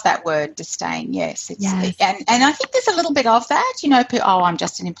 I love that word, disdain. Yes. And I think there's a little bit of that, I'm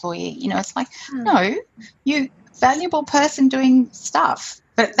just an employee. It's like, no, you valuable person doing stuff.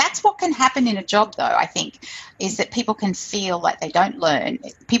 But that's what can happen in a job, though, I think, is that people can feel like they don't learn.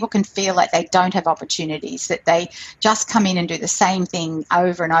 People can feel like they don't have opportunities, that they just come in and do the same thing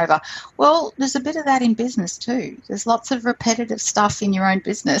over and over. Well, there's a bit of that in business too. There's lots of repetitive stuff in your own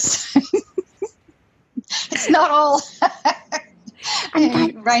business. It's not all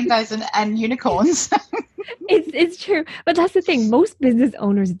rainbows and unicorns. It's true. But that's the thing. Most business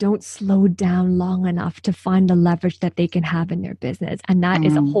owners don't slow down long enough to find the leverage that they can have in their business. And that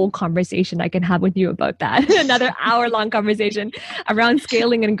is a whole conversation I can have with you about that. Another hour-long conversation around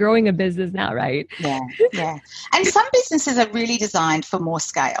scaling and growing a business now, right? Yeah. And some businesses are really designed for more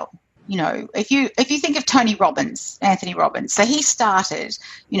scale. You know, if you think of Anthony Robbins, so he started,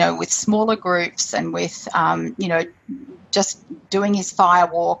 with smaller groups and with, just doing his fire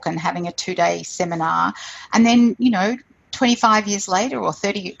walk and having a 2-day seminar. And then, 25 years later or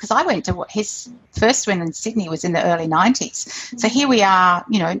 30, because I went to his first one in Sydney was in the early 90s. So here we are,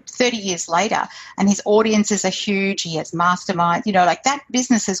 30 years later, and his audiences are huge. He has masterminds, that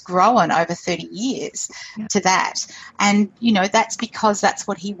business has grown over 30 years to that. And, that's because that's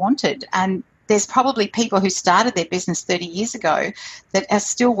what he wanted. And there's probably people who started their business 30 years ago that are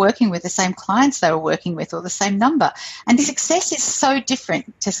still working with the same clients they were working with or the same number. And success is so different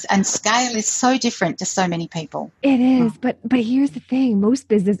and scale is so different to so many people. It is. But here's the thing. Most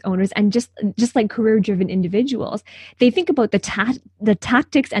business owners and just like career-driven individuals, they think about the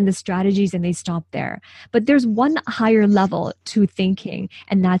tactics and the strategies and they stop there. But there's one higher level to thinking,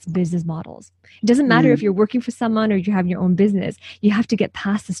 and that's business models. It doesn't matter if you're working for someone or you're having your own business. You have to get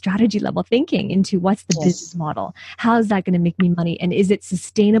past the strategy level thinking into what's the business model. How is that going to make me money? And is it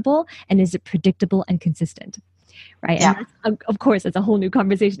sustainable? And is it predictable and consistent? Right. Yeah. And of course, it's a whole new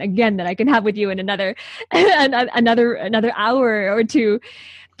conversation again that I can have with you in another hour or two.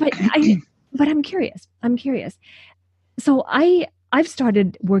 But I'm curious. So I've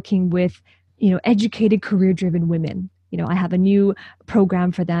started working with, educated, career-driven women. I have a new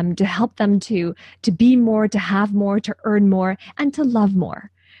program for them to help them to be more, to have more, to earn more, and to love more,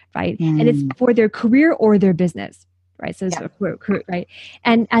 right? And it's for their career or their business, right? So it's right.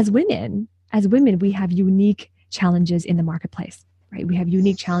 And as women, we have unique challenges in the marketplace, right? We have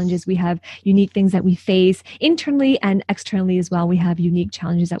unique challenges. We have unique things that we face internally and externally as well. We have unique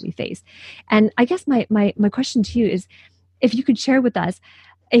challenges that we face. And I guess my question to you is, if you could share with us,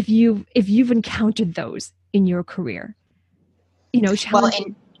 if you've encountered those in your career. Well,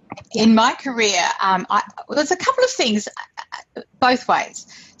 in my career, there's a couple of things both ways.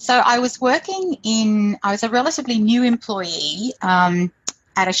 So I was a relatively new employee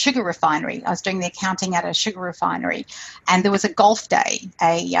at a sugar refinery. I was doing the accounting at a sugar refinery, and there was a golf day,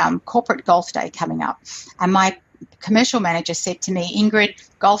 a corporate golf day coming up. And my commercial manager said to me, Ingrid,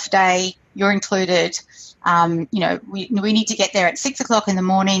 golf day, you're included. We need to get there at 6 o'clock in the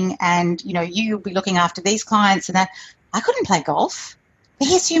morning, and, you'll be looking after these clients and that. I couldn't play golf, but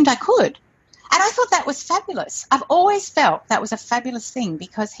he assumed I could. And I thought that was fabulous. I've always felt that was a fabulous thing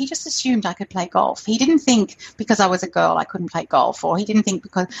because he just assumed I could play golf. He didn't think because I was a girl I couldn't play golf, or he didn't think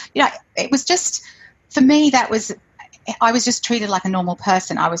because, it was just, for me, I was just treated like a normal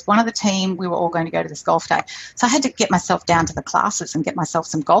person. I was one of the team. We were all going to go to this golf day. So I had to get myself down to the classes and get myself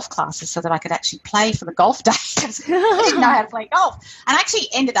some golf classes so that I could actually play for the golf day. I didn't know how to play golf. And I actually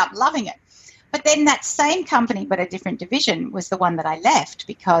ended up loving it. But then that same company, but a different division, was the one that I left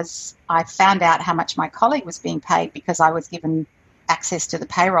because I found out how much my colleague was being paid because I was given access to the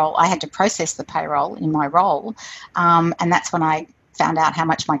payroll. I had to process the payroll in my role. And that's when I found out how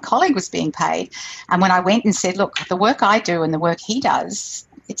much my colleague was being paid. And when I went and said, look, the work I do and the work he does,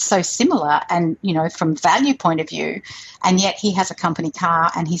 it's so similar and, from value point of view, and yet he has a company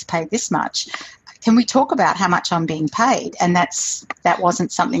car and he's paid this much. Can we talk about how much I'm being paid? And that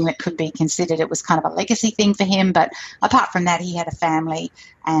wasn't something that could be considered. It was kind of a legacy thing for him. But apart from that, he had a family,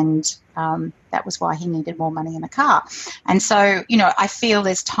 and that was why he needed more money in a car. And so, I feel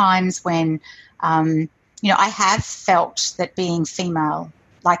there's times when, I have felt that being female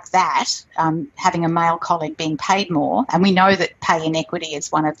like that, having a male colleague being paid more, and we know that pay inequity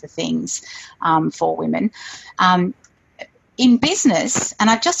is one of the things for women. In business,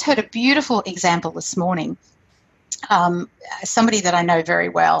 and I've just heard a beautiful example this morning. Somebody that I know very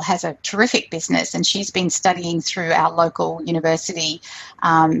well has a terrific business, and she's been studying through our local university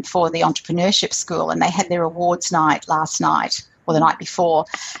for the entrepreneurship school, and they had their awards night last night or the night before,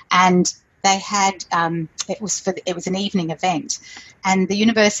 and they had it was an evening event, and the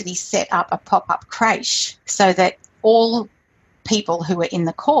university set up a pop-up creche so that all people who were in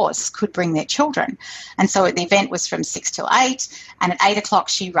the course could bring their children. And so the event was from 6 till 8, and at 8 o'clock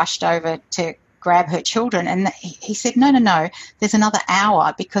she rushed over to grab her children. And he said, no, there's another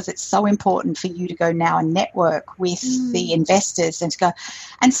hour, because it's so important for you to go now and network with the investors and to go.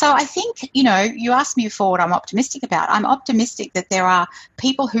 And so I think, you know, you asked me before what I'm optimistic about. I'm optimistic that there are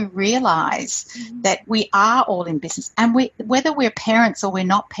people who realize that we are all in business, and whether we're parents or we're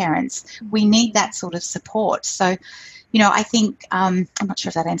not parents, we need that sort of support. So, you know, I think, I'm not sure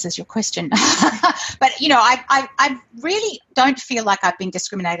if that answers your question, but, you know, I really don't feel like I've been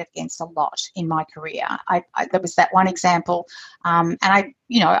discriminated against a lot in my career. There was that one example, and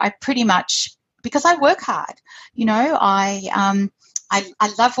I pretty much, because I work hard, you know, I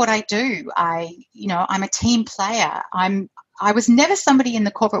love what I do. I'm a team player. I was never somebody in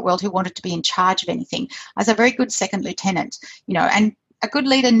the corporate world who wanted to be in charge of anything. I was a very good second lieutenant, you know, and a good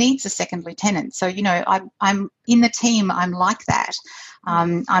leader needs a second lieutenant. So, you know, I'm in the team. I'm like that.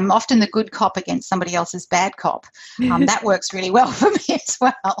 I'm often the good cop against somebody else's bad cop. That works really well for me as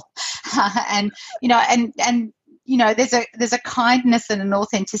well. And there's a kindness and an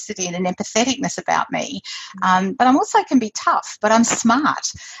authenticity and an empatheticness about me. But I'm also can be tough, but I'm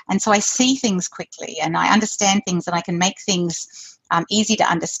smart. And so I see things quickly and I understand things, and I can make things easy to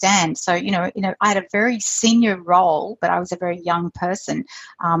understand. So, you know, I had a very senior role, but I was a very young person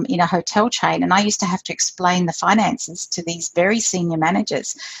in a hotel chain, and I used to have to explain the finances to these very senior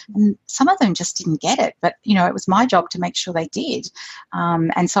managers, and some of them just didn't get it. But, you know, it was my job to make sure they did.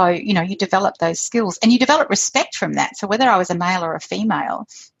 And so, you know, you develop those skills and you develop respect from that. So whether I was a male or a female,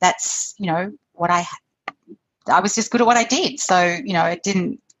 that's, you know, what I was just good at what I did. So, you know, it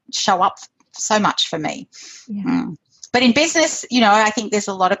didn't show up so much for me. Yeah. But in business, you know, I think there's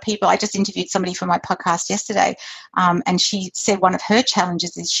a lot of people. I just interviewed somebody for my podcast yesterday, and she said one of her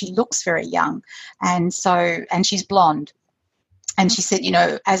challenges is she looks very young, and she's blonde. And she said, you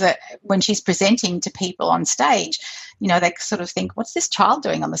know, when she's presenting to people on stage, you know, they sort of think, what's this child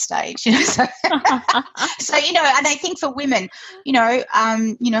doing on the stage? You know, so, so, you know, and I think for women, you know,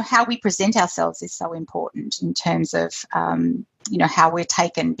 how we present ourselves is so important in terms of, you know, how we're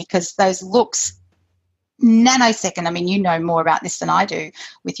taken, because those looks, nanosecond. I mean, you know more about this than I do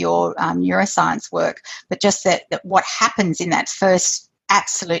with your neuroscience work, but just that what happens in that first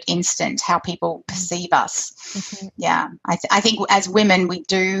absolute instant, how people perceive us. Mm-hmm. Yeah, I think as women we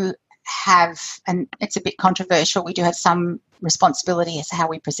do have, and it's a bit controversial, we do have some responsibility as to how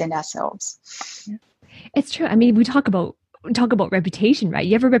we present ourselves. Yeah. It's true. I mean, we talk about reputation, right?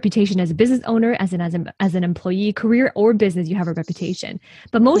 You have a reputation as a business owner, as an employee, career or business, you have a reputation.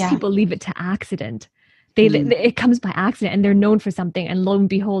 But most people leave it to accident. It comes by accident, and they're known for something, and lo and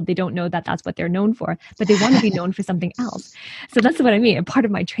behold, they don't know that that's what they're known for, but they want to be known for something else. So that's what I mean. And part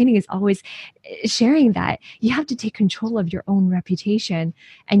of my training is always sharing that you have to take control of your own reputation,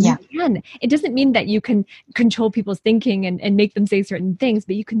 and you can. It doesn't mean that you can control people's thinking and make them say certain things,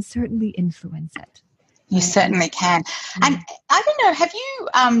 but you can certainly influence it. You certainly can. And I don't know, have you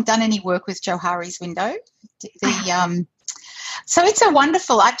done any work with Johari's Window? So it's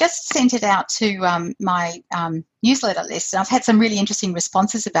I've just sent it out to my newsletter list, and I've had some really interesting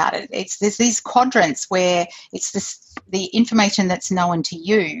responses about it. There's these quadrants where it's the information that's known to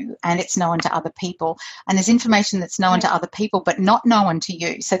you and it's known to other people, and there's information that's known to other people but not known to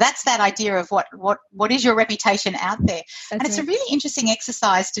you. So that's that idea of what is your reputation out there. That's it's a really interesting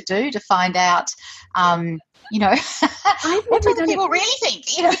exercise to do, to find out you know, what do people really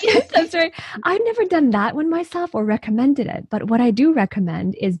think? You know? Yes, that's right. I've never done that one myself or recommended it. But what I do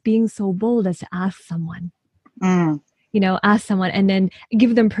recommend is being so bold as to ask someone. You know, ask someone and then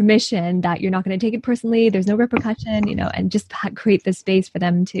give them permission that you're not going to take it personally. There's no repercussion, you know, and just create the space for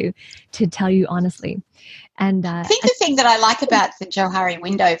them to tell you honestly. And I think the thing that I like about the Johari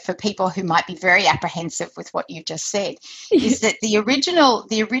Window for people who might be very apprehensive with what you've just said is that the original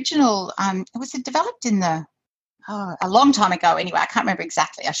it was developed in a long time ago anyway. I can't remember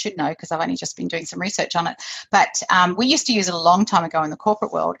exactly. I should know because I've only just been doing some research on it. But we used to use it a long time ago in the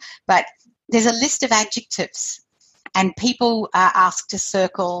corporate world. But there's a list of adjectives, and people are asked to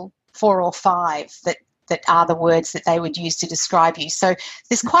circle 4 or 5 that are the words that they would use to describe you. So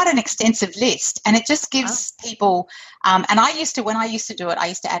there's quite an extensive list, and it just gives people and when I used to do it, I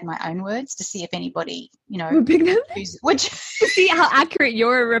used to add my own words to see if anybody, you know, would see how accurate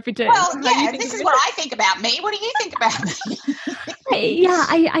your reputation. Well, yeah, this is what I think about me. What do you think about me? Yeah,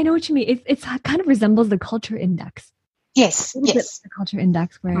 I know what you mean. It's kind of resembles the culture index. Yes. The culture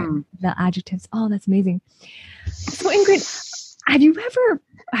index where the adjectives. Oh, that's amazing. So Ingrid, have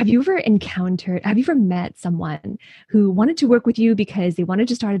you ever met someone who wanted to work with you because they wanted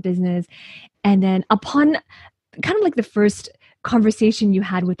to start a business, and then upon kind of like the first conversation you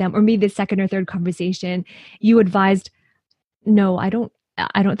had with them, or maybe the second or third conversation, you advised, no, I don't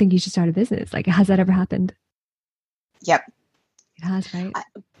I don't think you should start a business. Like, has that ever happened? Yep. It has, right?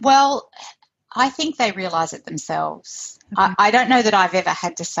 Well, I think they realize it themselves. Okay. I don't know that I've ever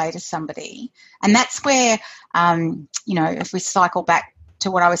had to say to somebody, and that's where, if we cycle back to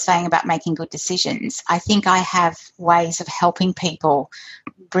what I was saying about making good decisions, I think I have ways of helping people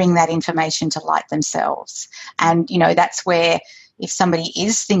bring that information to light themselves. And, that's where if somebody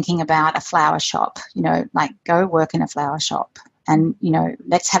is thinking about a flower shop, like go work in a flower shop. And,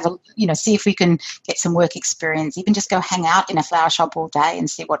 let's have see if we can get some work experience, even just go hang out in a flower shop all day and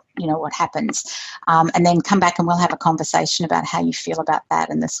see what happens. And then come back and we'll have a conversation about how you feel about that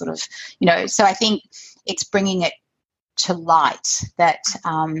and the sort of, so I think it's bringing it to light that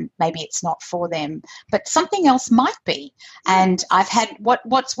maybe it's not for them, but something else might be. And I've had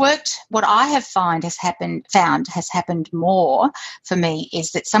what's worked, what I have found has happened more for me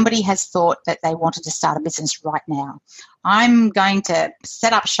is that somebody has thought that they wanted to start a business right now. I'm going to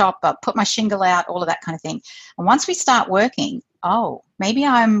set up shop, put my shingle out, all of that kind of thing. And once we start working, maybe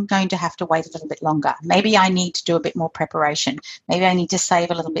I'm going to have to wait a little bit longer. Maybe I need to do a bit more preparation. Maybe I need to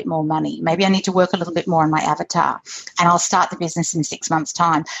save a little bit more money. Maybe I need to work a little bit more on my avatar, and I'll start the business in 6 months'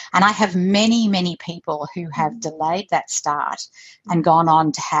 time. And I have many, many people who have delayed that start and gone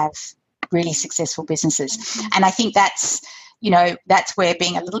on to have really successful businesses. And I think that's where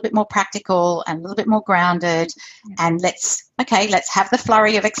being a little bit more practical and a little bit more grounded, and let's have the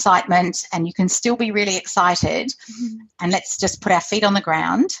flurry of excitement, and you can still be really excited, and let's just put our feet on the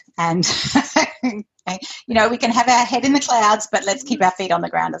ground, and we can have our head in the clouds, but let's keep our feet on the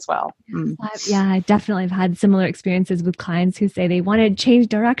ground as well. Yeah, I definitely have had similar experiences with clients who say they want to change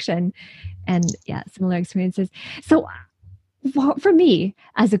direction, and similar experiences. So for me,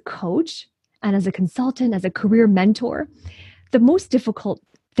 as a coach and as a consultant, as a career mentor, the most difficult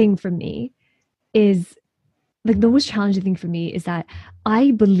thing for me is, the most challenging thing for me is that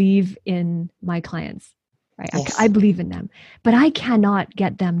I believe in my clients, right? Yes. I believe in them, but I cannot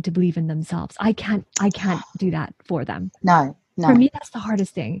get them to believe in themselves. I can't do that for them. No. For me, that's the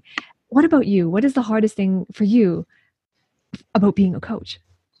hardest thing. What about you? What is the hardest thing for you about being a coach?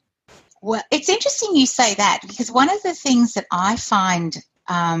 Well, it's interesting you say that, because one of the things that I find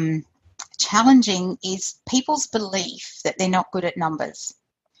challenging is people's belief that they're not good at numbers.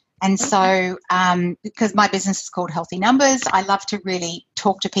 And so because my business is called Healthy Numbers, I love to really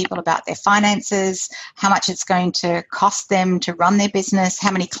talk to people about their finances, how much it's going to cost them to run their business,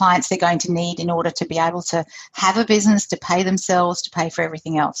 how many clients they're going to need in order to be able to have a business, to pay themselves, to pay for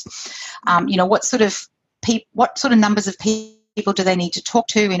everything else. What sort of numbers of people do they need to talk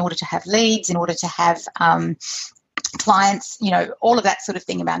to in order to have leads, in order to have clients, all of that sort of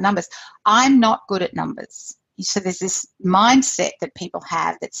thing about numbers. I'm not good at numbers. So there's this mindset that people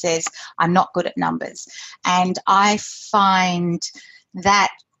have that says, I'm not good at numbers. And I find that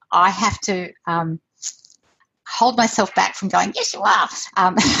I have to hold myself back from going, yes, you are.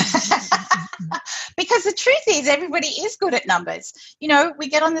 Because the truth is, everybody is good at numbers. We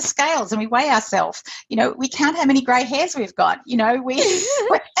get on the scales and we weigh ourselves. We count how many grey hairs we've got. We know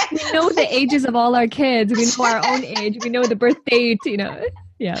the ages of all our kids. We know our own age. We know the birth date,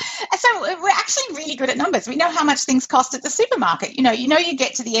 Yeah. So we're actually really good at numbers. We know how much things cost at the supermarket. You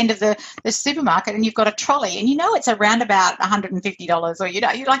get to the end of the supermarket and you've got a trolley and it's around about $150, or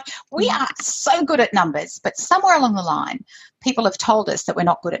you're like, we are so good at numbers, but somewhere along the line, people have told us that we're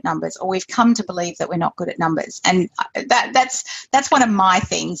not good at numbers, or we've come to believe that we're not good at numbers. And that's one of my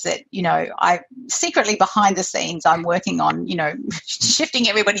things that, I secretly behind the scenes, I'm working on, shifting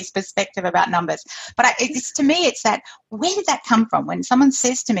everybody's perspective about numbers. But to me, it's that, where did that come from? When someone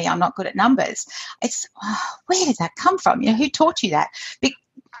says to me, I'm not good at numbers, it's, where did that come from? Who taught you that?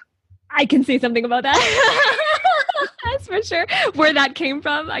 I can say something about that. That's for sure. Where that came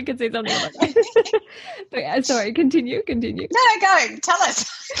from, I can say something about that. But sorry, continue. No, go. Tell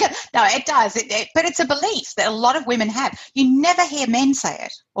us. No, it does. But it's a belief that a lot of women have. You never hear men say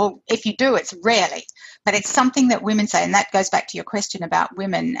it. Or if you do, it's rarely. But it's something that women say. And that goes back to your question about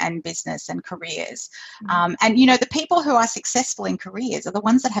women and business and careers. And, the people who are successful in careers are the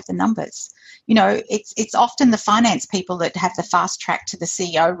ones that have the numbers. It's often the finance people that have the fast track to the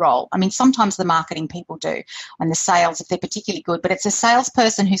CEO role. I mean, sometimes the marketing people do, and the sales if they're particularly good, but it's a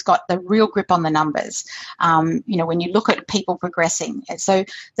salesperson who's got the real grip on the numbers, when you look at people progressing. So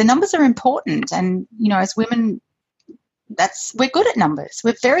the numbers are important. And, as women, we're good at numbers.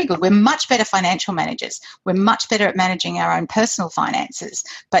 We're very good. We're much better financial managers. We're much better at managing our own personal finances.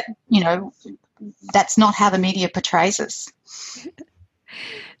 But, that's not how the media portrays us.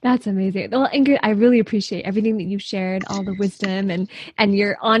 That's amazing. Well, Ingrid, I really appreciate everything that you've shared, all the wisdom and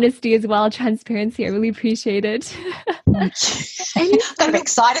your honesty as well, transparency. I really appreciate it. Got a bit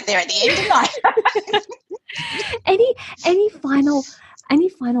excited there at the end, didn't I? Any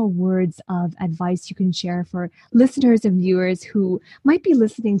final words of advice you can share for listeners and viewers who might be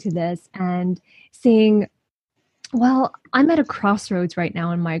listening to this and saying, well, I'm at a crossroads right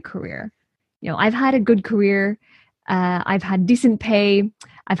now in my career. I've had a good career. I've had decent pay.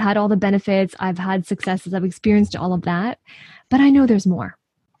 I've had all the benefits. I've had successes. I've experienced all of that. But I know there's more,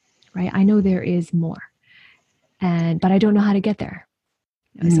 right? I know there is more. But I don't know how to get there.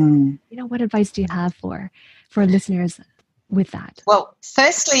 So, what advice do you have for listeners with that? Well,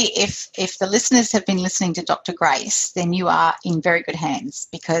 firstly, if the listeners have been listening to Dr. Grace, then you are in very good hands,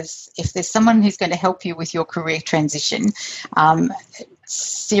 because if there's someone who's going to help you with your career transition,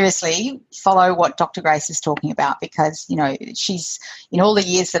 seriously, follow what Dr. Grace is talking about, because, she's, in all the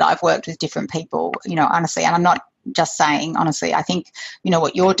years that I've worked with different people, honestly, and I'm not just saying, honestly, I think,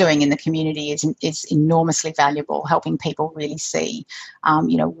 what you're doing in the community is enormously valuable, helping people really see,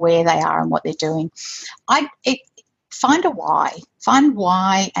 where they are and what they're doing. Find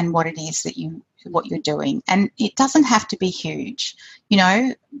why and what it is what you're doing. And it doesn't have to be huge.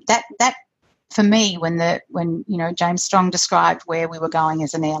 That for me, when James Strong described where we were going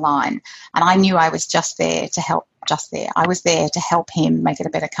as an airline, and I knew I was just there to help, I was there to help him make it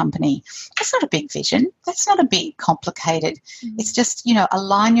a better company. That's not a big vision. That's not a big complicated. Mm-hmm. It's just,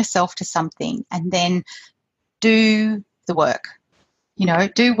 align yourself to something and then do the work,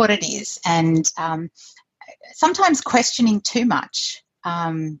 do what it is. And, sometimes questioning too much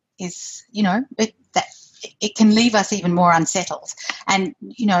is, it can leave us even more unsettled. And,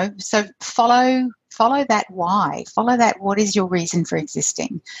 so follow that why. Follow that what is your reason for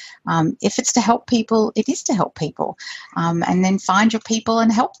existing. If it's to help people, it is to help people. And then find your people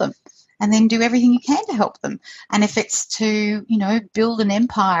and help them. And then do everything you can to help them. And if it's to, build an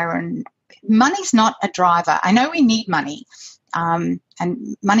empire, and money's not a driver. I know we need money. And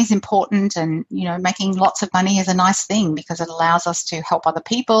money's important, and, making lots of money is a nice thing because it allows us to help other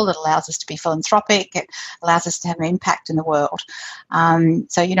people. It allows us to be philanthropic. It allows us to have an impact in the world.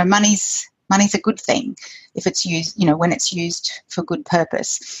 So, money's a good thing if it's used, when it's used for good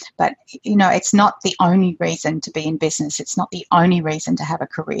purpose. But, it's not the only reason to be in business. It's not the only reason to have a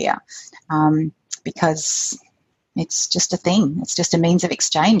career, because it's just a thing. It's just a means of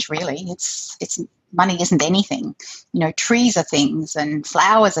exchange, really. It's money isn't anything. Trees are things, and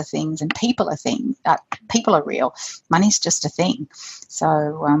flowers are things, and people are things. People are real. Money's just a thing.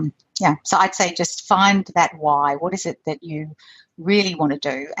 So, So I'd say just find that why. What is it that you really want to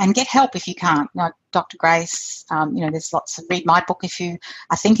do? And get help if you can't. Dr. Grace, there's lots of, read my book if you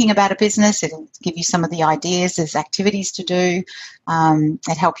are thinking about a business. It'll give you some of the ideas. There's activities to do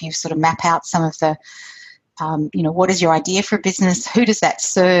that help you sort of map out some of the what is your idea for a business? Who does that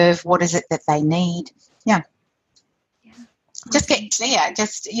serve? What is it that they need? Yeah. Just get clear.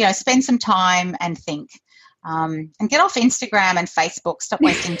 Just, spend some time and think. And get off Instagram and Facebook. Stop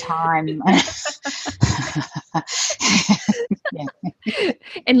wasting time.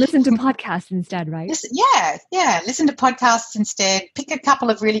 And listen to podcasts instead, right? Listen to podcasts instead. Pick a couple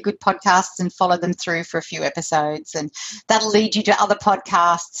of really good podcasts and follow them through for a few episodes, and that'll lead you to other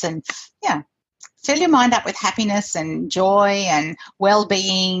podcasts. And fill your mind up with happiness and joy and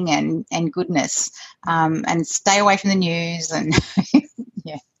well-being and goodness, and stay away from the news. And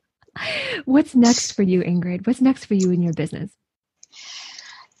What's next for you, Ingrid? What's next for you in your business?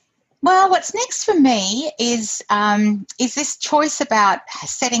 Well, what's next for me is this choice about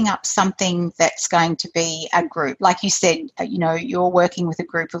setting up something that's going to be a group. Like you said, you're working with a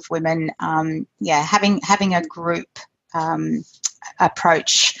group of women. Having a group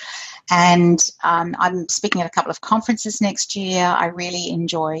approach. And I'm speaking at a couple of conferences next year. I really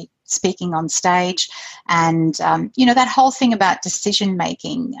enjoy speaking on stage. And, that whole thing about decision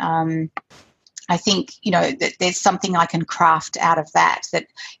making, I think, that there's something I can craft out of that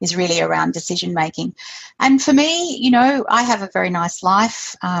is really around decision making. And for me, I have a very nice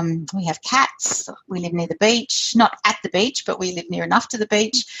life. We have cats. We live near the beach, not at the beach, but we live near enough to the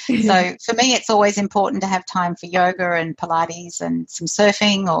beach. So for me, it's always important to have time for yoga and Pilates and some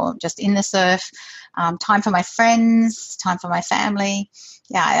surfing, or just in the surf, time for my friends, time for my family.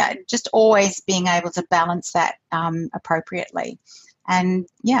 Just always being able to balance that appropriately. And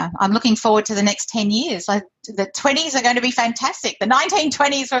I'm looking forward to the next 10 years. The 20s are going to be fantastic. The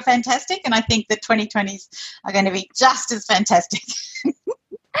 1920s were fantastic, and I think the 2020s are going to be just as fantastic.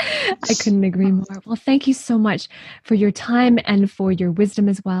 I couldn't agree more. Well, thank you so much for your time and for your wisdom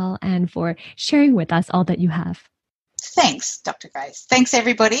as well, and for sharing with us all that you have. Thanks, Dr. Grace. Thanks,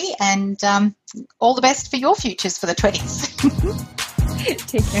 everybody, and all the best for your futures for the 20s.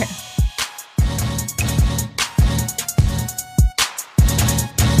 Take care.